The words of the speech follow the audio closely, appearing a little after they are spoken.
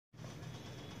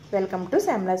Welcome to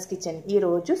శ్యామలాస్ kitchen. ఈ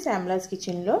రోజు శ్యామలాస్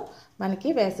kitchen లో మనకి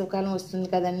వేసవికాలం వస్తుంది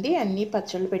కదండి, అన్ని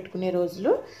పచ్చళ్ళు పెట్టుకునే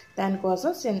రోజులు। దాని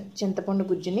కోసం చింతపండు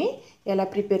గుజ్జుని ఎలా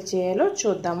ప్రిపేర్ చేయాలో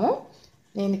చూద్దాము।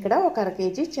 నేను ఇక్కడ ఒక అర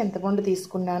కేజీ చింతపండు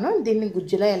తీసుకున్నాను। దీన్ని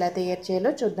గుజ్జులా ఎలా తయారు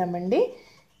చేయాలో చూద్దామండి।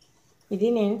 ఇది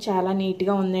నేను చాలా నీట్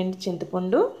గా ఉందండి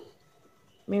చింతపండు।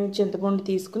 మేము చింతపండు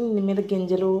తీసుకుని దీని మీద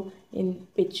గింజలు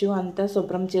పెచ్చు అంతా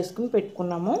శుభ్రం చేసుకుని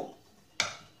పెట్టుకున్నాము।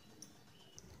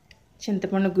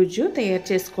 చింతపండు గుజ్జు తయారు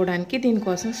చేసుకోవడానికి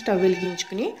దీనికోసం స్టవ్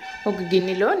వెలిగించుకుని ఒక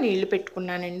గిన్నెలో నీళ్లు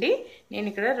పెట్టుకున్నానండి। నేను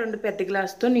ఇక్కడ 2 పెద్ద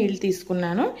గ్లాసుతో నీళ్లు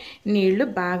తీసుకున్నాను। నీళ్లు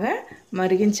బాగా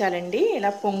మరిగించాలండి,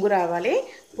 ఇలా పొంగు రావాలి।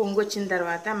 పొంగు వచ్చిన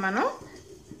తర్వాత మనం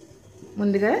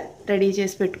ముందుగా రెడీ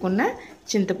చేసి పెట్టుకున్న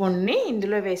చింతపండుని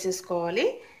ఇందులో వేసేసుకోవాలి।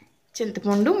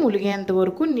 చింతపండు ములిగేంత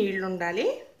వరకు నీళ్లు ఉండాలి।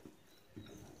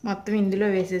 మొత్తం ఇందులో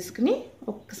వేసేసుకుని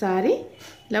ఒక్కసారి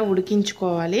ఇలా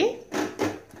ఉడికించుకోవాలి।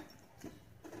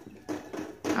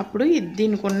 అప్పుడు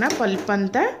దీనికి ఉన్న పల్పు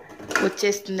అంతా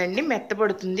వచ్చేస్తుందండి,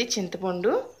 మెత్తబడుతుంది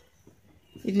చింతపండు।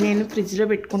 ఇది నేను ఫ్రిడ్జ్లో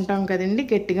పెట్టుకుంటాం కదండి,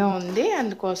 గట్టిగా ఉంది,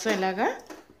 అందుకోసం ఇలాగా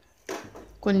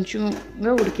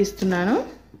కొంచెంగా ఉడికిస్తున్నాను।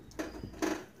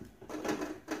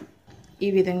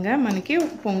 ఈ విధంగా మనకి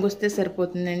ఒక పొంగు వస్తే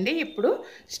సరిపోతుందండి। ఇప్పుడు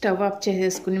స్టవ్ ఆఫ్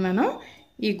చేసేసుకుని మనం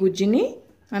ఈ గుజ్జుని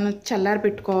చల్లారి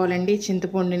పెట్టుకోవాలండి।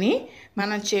 చింతపండుని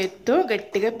మనం చేత్తో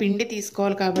గట్టిగా పిండి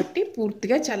తీసుకోవాలి కాబట్టి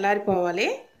పూర్తిగా చల్లారిపోవాలి।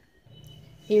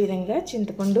 ఈ విధంగా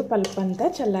చింతపండు పల్పు అంతా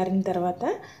చల్లారిన తర్వాత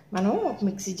మనం ఒక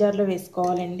మిక్సీ జార్లో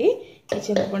వేసుకోవాలండి। ఈ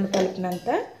చింతపండు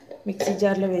పల్పునంతా మిక్సీ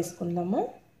జార్లో వేసుకుందాము।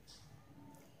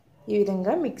 ఈ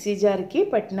విధంగా మిక్సీ జార్కి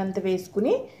పట్టినంత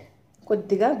వేసుకుని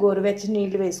కొద్దిగా గోరువెచ్చని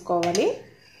నీళ్లు వేసుకోవాలి।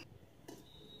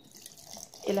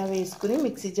 ఇలా వేసుకుని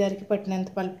మిక్సీ జార్కి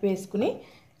పట్టినంత పల్పు వేసుకుని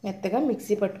మెత్తగా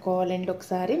మిక్సీ పట్టుకోవాలండి।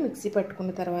 ఒకసారి మిక్సీ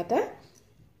పట్టుకున్న తర్వాత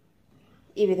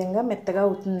ఈ విధంగా మెత్తగా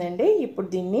అవుతుందండి। ఇప్పుడు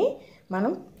దీన్ని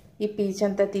మనం ఈ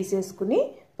పీచంతా తీసేసుకుని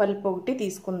పల్పు ఒకటి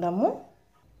తీసుకుందాము।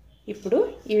 ఇప్పుడు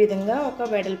ఈ విధంగా ఒక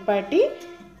వెడల్పాటి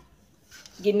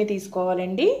గిన్నె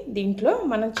తీసుకోవాలండి। దీంట్లో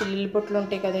మనం చిల్లుల పొట్లు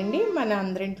ఉంటాయి కదండి, మన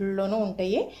అందరింట్లోనూ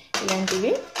ఉంటాయి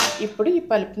ఇలాంటివి। ఇప్పుడు ఈ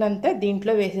పల్పునంతా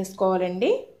దీంట్లో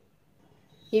వేసేసుకోవాలండి।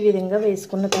 ఈ విధంగా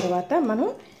వేసుకున్న తర్వాత మనం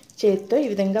చేతితో ఈ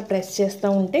విధంగా ప్రెస్ చేస్తూ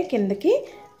ఉంటే కిందకి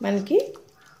మనకి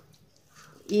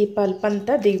ఈ పల్పు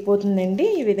అంతా దిగిపోతుందండి।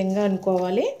 ఈ విధంగా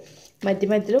అనుకోవాలి। మధ్య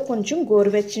మధ్యలో కొంచెం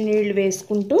గోరువెచ్చని నీళ్ళు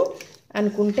వేసుకుంటూ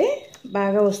అనుకుంటే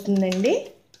బాగా వస్తుందండి।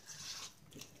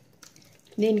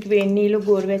 దీనికి వేడి నీళ్ళు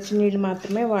గోరువెచ్చని నీళ్ళు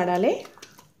మాత్రమే వాడాలి।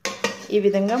 ఈ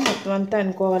విధంగా మొత్తం అంతా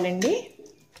అనుకోవాలండి।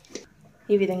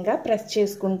 ఈ విధంగా ప్రెస్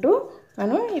చేసుకుంటూ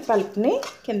మనం ఈ పల్పుని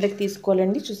కిందకి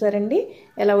తీసుకోవాలండి। చూసారండి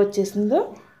ఎలా వచ్చేసిందో,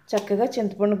 చక్కగా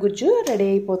చింతపండు గుజ్జు రెడీ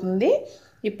అయిపోతుంది।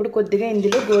 ఇప్పుడు కొద్దిగా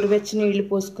ఇందులో గోరువెచ్చని నీళ్ళు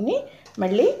పోసుకుని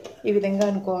మళ్ళీ ఈ విధంగా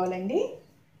అనుకోవాలండి।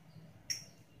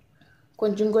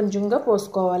 కొంచెం కొంచెంగా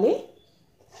పోసుకోవాలి।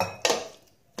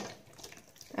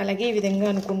 అలాగే ఈ విధంగా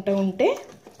అనుకుంటూ ఉంటే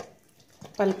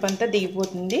పల్పు అంతా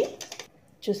దిగిపోతుంది।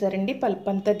 చూసారండి పల్పు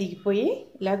అంతా దిగిపోయి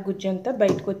ఇలా గుజ్జు అంతా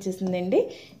బయటకు వచ్చేసిందండి।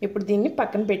 ఇప్పుడు దీన్ని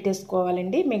పక్కన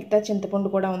పెట్టేసుకోవాలండి। మిగతా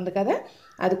చింతపండు కూడా ఉంది కదా,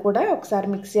 అది కూడా ఒకసారి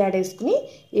మిక్సీ ఆడేసుకుని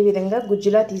ఈ విధంగా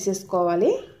గుజ్జులా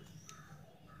తీసేసుకోవాలి।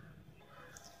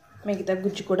 మిగతా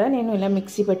గుజ్జు కూడా నేను ఇలా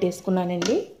మిక్సీ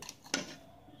పట్టేసుకున్నానండి।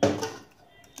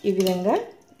 ఈ విధంగా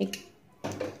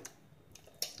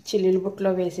చిల్లుల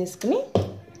బుట్టలో వేసేసుకుని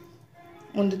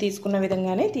ముందు తీసుకున్న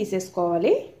విధంగానే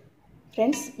తీసేసుకోవాలి।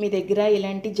 ఫ్రెండ్స్, మీ దగ్గర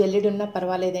ఇలాంటి జల్లెడ ఉన్నా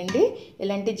పర్వాలేదండి,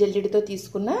 ఇలాంటి జల్లెడతో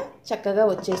తీసుకున్నా చక్కగా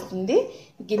వచ్చేస్తుంది।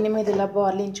 గిన్నె మీద ఇలా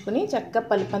బోర్లించుకుని చక్కగా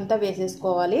పల్పు అంతా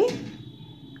వేసేసుకోవాలి।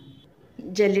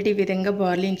 జల్లెడ ఈ విధంగా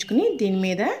బోర్లించుకుని దీని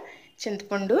మీద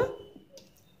చింతపండు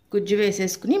గుజ్జు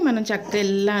వేసేసుకుని మనం చక్కగా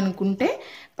ఇలా అనుకుంటే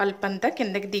పల్పు అంతా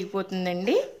కిందకి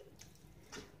దిగిపోతుందండి।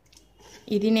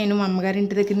 ఇది నేను మా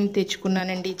అమ్మగారింటి దగ్గర నుంచి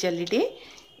తెచ్చుకున్నానండి ఈ జల్లెడి।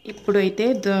 ఇప్పుడైతే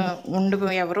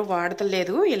ఎవరు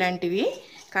వాడతలేదు ఇలాంటివి,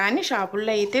 కానీ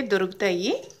షాపుల్లో అయితే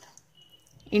దొరుకుతాయి।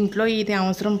 ఇంట్లో ఇది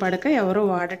అవసరం పడక ఎవరు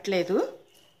వాడట్లేదు।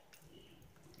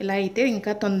 ఇలా అయితే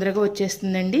ఇంకా తొందరగా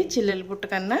వచ్చేస్తుందండి, చిల్లుల బుట్ట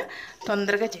కన్నా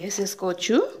తొందరగా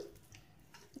చేసేసుకోవచ్చు।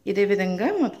 ఇదే విధంగా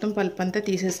మొత్తం పల్పు అంతా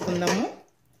తీసేసుకుందాము।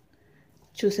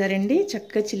 చూసారండి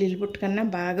చక్కగా చిల్లుల బుట్ట కన్నా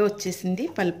బాగా వచ్చేసింది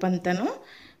పల్పు అంతాను।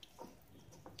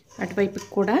 అటువైపుకి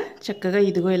కూడా చక్కగా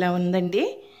ఇదిగో ఇలా ఉందండి।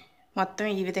 మొత్తం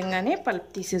ఈ విధంగానే పల్పు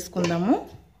తీసేసుకుందాము।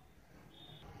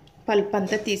 పల్పు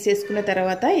అంతా తీసేసుకున్న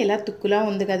తర్వాత ఇలా తుక్కులా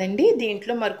ఉంది కదండి,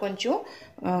 దీంట్లో మరి కొంచెం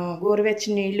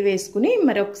గోరువెచ్చని నీళ్లు వేసుకుని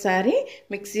మరొకసారి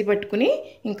మిక్సీ పట్టుకుని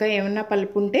ఇంకా ఏమన్నా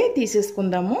పల్పు ఉంటే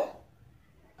తీసేసుకుందాము।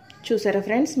 చూసారా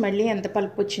ఫ్రెండ్స్ మళ్ళీ ఎంత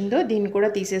పల్పు వచ్చిందో, దీన్ని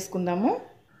కూడా తీసేసుకుందాము।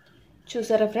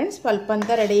 చూసారా ఫ్రెండ్స్ పల్పు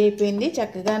అంతా రెడీ అయిపోయింది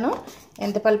చక్కగాను।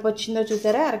 ఎంత పల్పు వచ్చిందో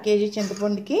చూసారా, అర కేజీ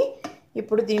చింతపండుకి।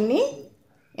 ఇప్పుడు దీన్ని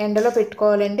ఎండలో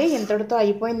పెట్టుకోవాలండి. ఇంతటితో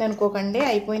అయిపోయింది అనుకోకండి,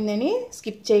 అయిపోయిందని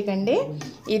స్కిప్ చేయకండి.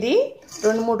 ఇది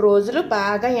 2-3 రోజులు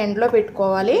బాగా ఎండలో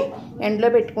పెట్టుకోవాలి. ఎండలో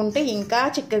పెట్టుకుంటే ఇంకా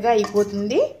చిక్కగా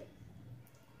అయిపోతుంది.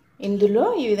 ఇందులో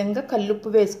ఈ విధంగా కల్లుప్పు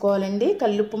వేసుకోవాలండి.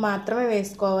 కల్లుప్పు మాత్రమే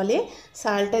వేసుకోవాలి,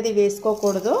 సాల్ట్ అది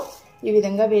వేసుకోకూడదు. ఈ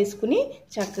విధంగా వేసుకుని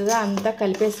చక్కగా అంతా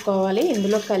కలిపేసుకోవాలి.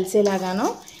 ఇందులో కలిసేలాగాను.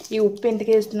 ఈ ఉప్పు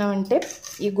ఎందుకు వేస్తున్నామంటే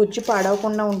ఈ గుజ్జు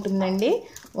పాడవకుండా ఉంటుందండి.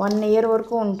 1 ఇయర్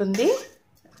వరకు ఉంటుంది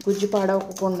గుజ్జు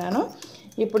పాడవకుండాను.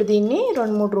 ఇప్పుడు దీన్ని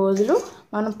 2-3 రోజులు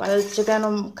మనం పల్చగా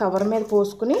కవర్ మీద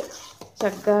పోసుకుని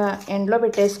చక్కగా ఎండలో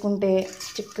పెట్టేసుకుంటే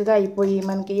చిక్కగా అయిపోయి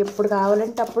మనకి ఎప్పుడు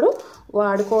కావాలంటే అప్పుడు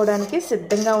వాడుకోవడానికి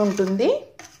సిద్ధంగా ఉంటుంది.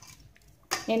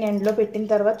 నేను ఎండలో పెట్టిన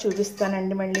తర్వాత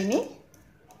చూపిస్తానండి మళ్ళీని.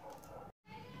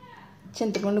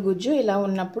 చింతపండు గుజ్జు ఇలా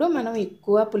ఉన్నప్పుడు మనం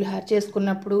ఎక్కువ పులిహార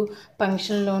చేసుకున్నప్పుడు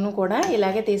ఫంక్షన్లోనూ కూడా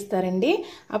ఇలాగే తీస్తారండి.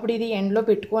 అప్పుడు ఇది ఎండలో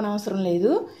పెట్టుకోని అవసరం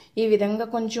లేదు. ఈ విధంగా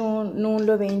కొంచెం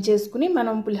నూనెలో వేయించేసుకుని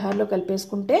మనం పులిహారలో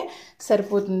కలిపేసుకుంటే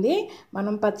సరిపోతుంది.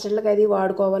 మనం పచ్చళ్ళకి అది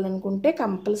వాడుకోవాలనుకుంటే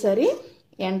కంపల్సరీ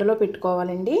ఎండలో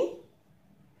పెట్టుకోవాలండి.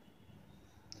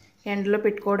 ఎండలో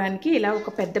పెట్టుకోవడానికి ఇలా ఒక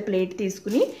పెద్ద ప్లేట్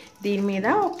తీసుకుని దీని మీద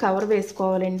ఒక కవర్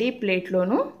వేసుకోవాలండి ఈ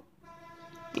ప్లేట్లోను.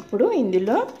 ఇప్పుడు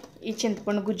ఇందులో ఈ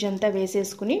చింతపండు గుజ్జు అంతా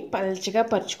వేసేసుకుని పల్చగా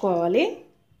పరుచుకోవాలి.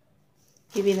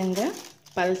 ఈ విధంగా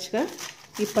పల్చగా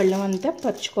ఈ పళ్ళెం అంతా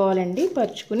పరుచుకోవాలండి.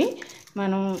 పరుచుకుని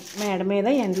మనం మేడ మీద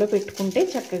ఎండలో పెట్టుకుంటే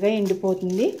చక్కగా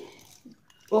ఎండిపోతుంది.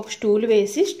 ఒక స్టూల్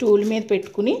వేసి స్టూల్ మీద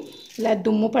పెట్టుకుని ఇలా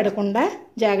దుమ్ము పడకుండా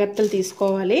జాగ్రత్తలు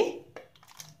తీసుకోవాలి.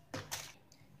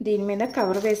 దీని మీద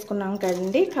కవర్ వేసుకున్నాం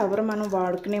కదండి. కవర్ మనం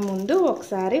వాడుకునే ముందు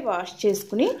ఒకసారి వాష్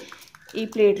చేసుకుని ఈ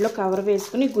ప్లేట్లో కవర్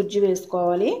వేసుకుని గుజ్జు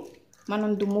వేసుకోవాలి. మనం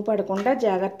దుమ్ము పడకుండా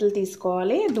జాగ్రత్తలు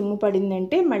తీసుకోవాలి. దుమ్ము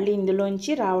పడిందంటే మళ్ళీ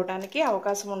ఇందులోంచి రావడానికి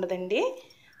అవకాశం ఉండదండి.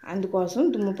 అందుకోసం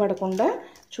దుమ్ము పడకుండా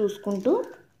చూసుకుంటూ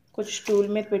కొంచెం స్టూల్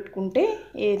మీద పెట్టుకుంటే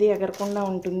ఏది ఎగరకుండా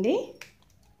ఉంటుంది.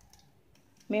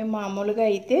 మేము మామూలుగా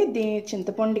అయితే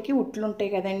చింతపండుకి ఉట్లు ఉంటాయి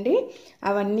కదండి,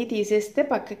 అవన్నీ తీసేస్తే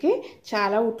పక్కకి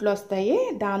చాలా ఉట్లు వస్తాయి.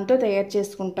 దాంతో తయారు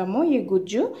చేసుకుంటాము ఈ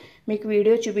గుజ్జు. మీకు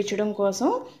వీడియో చూపించడం కోసం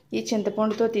ఈ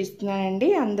చింతపండుతో తీస్తున్నానండి.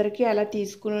 అందరికీ అలా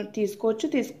తీసుకోవచ్చు,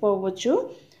 తీసుకోవచ్చు.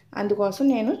 అందుకోసం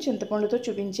నేను చింతపండుతో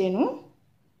చూపించాను.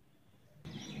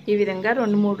 ఈ విధంగా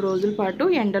 2-3 రోజుల పాటు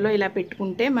ఎండలో ఇలా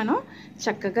పెట్టుకుంటే మనం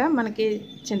చక్కగా మనకి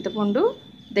చింతపండు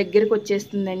దగ్గరికి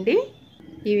వచ్చేస్తుందండి.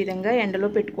 ఈ విధంగా ఎండలో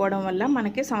పెట్టుకోవడం వల్ల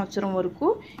మనకి సంవత్సరం వరకు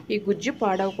ఈ గుజ్జు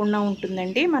పాడవకుండా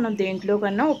ఉంటుందండి. మనం దేంట్లో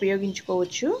కన్నా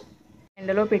ఉపయోగించుకోవచ్చు.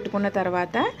 ఎండలో పెట్టుకున్న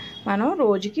తర్వాత మనం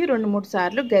రోజుకి 2-3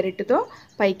 సార్లు గరిటెతో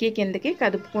పైకి కిందకి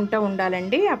కదుపుకుంటూ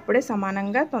ఉండాలండి. అప్పుడే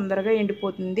సమానంగా తొందరగా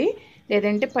ఎండిపోతుంది.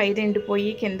 లేదంటే పైది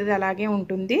ఎండిపోయి కిందది అలాగే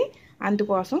ఉంటుంది.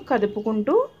 అందుకోసం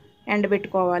కదుపుకుంటూ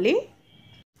ఎండబెట్టుకోవాలి.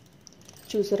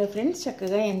 చూసారా ఫ్రెండ్స్,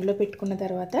 చక్కగా ఎండలో పెట్టుకున్న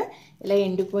తర్వాత ఇలా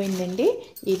ఎండిపోయిందండి.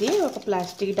 ఇది ఒక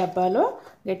ప్లాస్టిక్ డబ్బాలో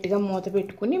గట్టిగా మూత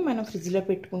పెట్టుకుని మనం ఫ్రిడ్జ్లో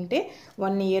పెట్టుకుంటే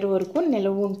 1 ఇయర్ వరకు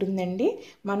నిల్వ ఉంటుందండి.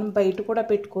 మనం బయట కూడా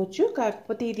పెట్టుకోవచ్చు.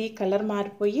 కాకపోతే ఇది కలర్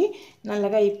మారిపోయి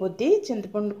నల్లగా అయిపోద్ది.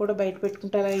 చింతపండు కూడా బయట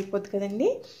పెట్టుకుంటే అలా అయిపోద్ది కదండి,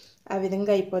 ఆ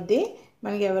విధంగా అయిపోద్ది.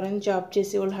 మనకి ఎవరైనా జాబ్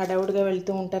చేసే వాళ్ళు హడావుడిగా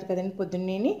వెళ్తూ ఉంటారు కదండి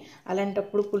పొద్దున్నేని,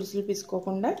 అలాంటప్పుడు పులుసులు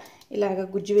పిసుకోకుండా ఇలాగ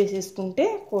గుజ్జు వేసేసుకుంటే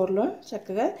కూరలో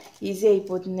చక్కగా ఈజీ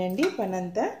అయిపోతుందండి పని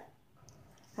అంతా.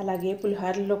 అలాగే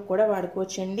పులిహోరలో కూడా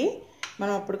వాడుకోవచ్చండి.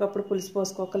 మనం అప్పటికప్పుడు పులుసు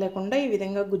పోసుకోలేకుండా ఈ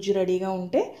విధంగా గుజ్జు రెడీగా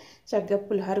ఉంటే చక్కగా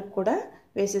పులిహోరకు కూడా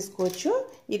వేసేసుకోవచ్చు.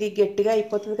 ఇది గట్టిగా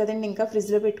అయిపోతుంది కదండి ఇంకా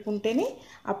ఫ్రిడ్జ్లో పెట్టుకుంటేనే.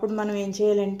 అప్పుడు మనం ఏం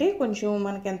చేయాలంటే కొంచెం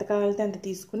మనకి ఎంత కావాలితే అంత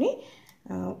తీసుకుని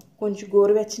కొంచెం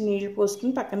గోరువెచ్చని నీళ్ళు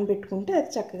పోసుకుని పక్కన పెట్టుకుంటే అది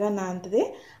చక్కగా నానుతుంది.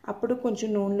 అప్పుడు కొంచెం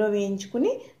నూనెలో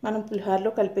వేయించుకుని మనం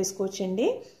పులిహోరలో కలిపేసుకోవచ్చండి.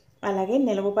 అలాగే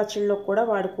నిల్వ పచ్చళ్ళలో కూడా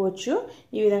వాడుకోవచ్చు.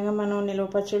 ఈ విధంగా మనం నిల్వ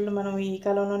పచ్చళ్ళు మనం ఈ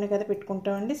కాలంలోనే కదా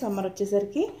పెట్టుకుంటామండి, సమ్మర్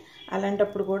వచ్చేసరికి.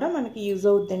 అలాంటప్పుడు కూడా మనకి యూజ్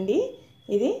అవుతుందండి.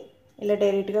 ఇది ఇలా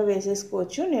డైరెక్ట్గా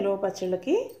వేసేసుకోవచ్చు నిల్వ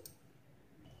పచ్చళ్ళకి.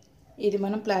 ఇది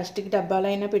మనం ప్లాస్టిక్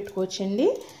డబ్బాలైనా పెట్టుకోవచ్చండి,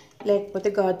 లేకపోతే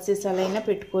గాజు సీసాలైనా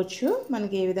పెట్టుకోవచ్చు.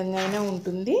 మనకి ఏ విధంగా అయినా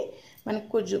ఉంటుంది. మనకు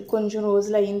కొంచెం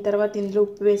రోజులు అయిన తర్వాత ఇందులో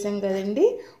ఉప్పు వేసాం కదండి,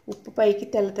 ఉప్పు పైకి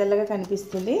తెల్లగా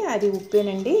కనిపిస్తుంది. అది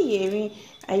ఉప్పేనండి, ఏమీ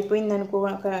అయిపోయింది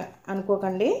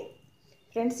అనుకోకండి.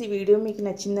 ఫ్రెండ్స్, ఈ వీడియో మీకు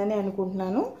నచ్చిందని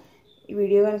అనుకుంటున్నాను. ఈ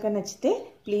వీడియో కనుక నచ్చితే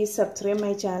please subscribe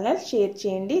my channel, share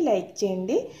చేయండి, లైక్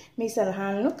చేయండి. మీ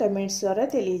సలహాలను కమెంట్స్ ద్వారా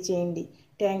తెలియచేయండి.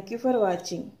 Thank you for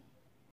watching.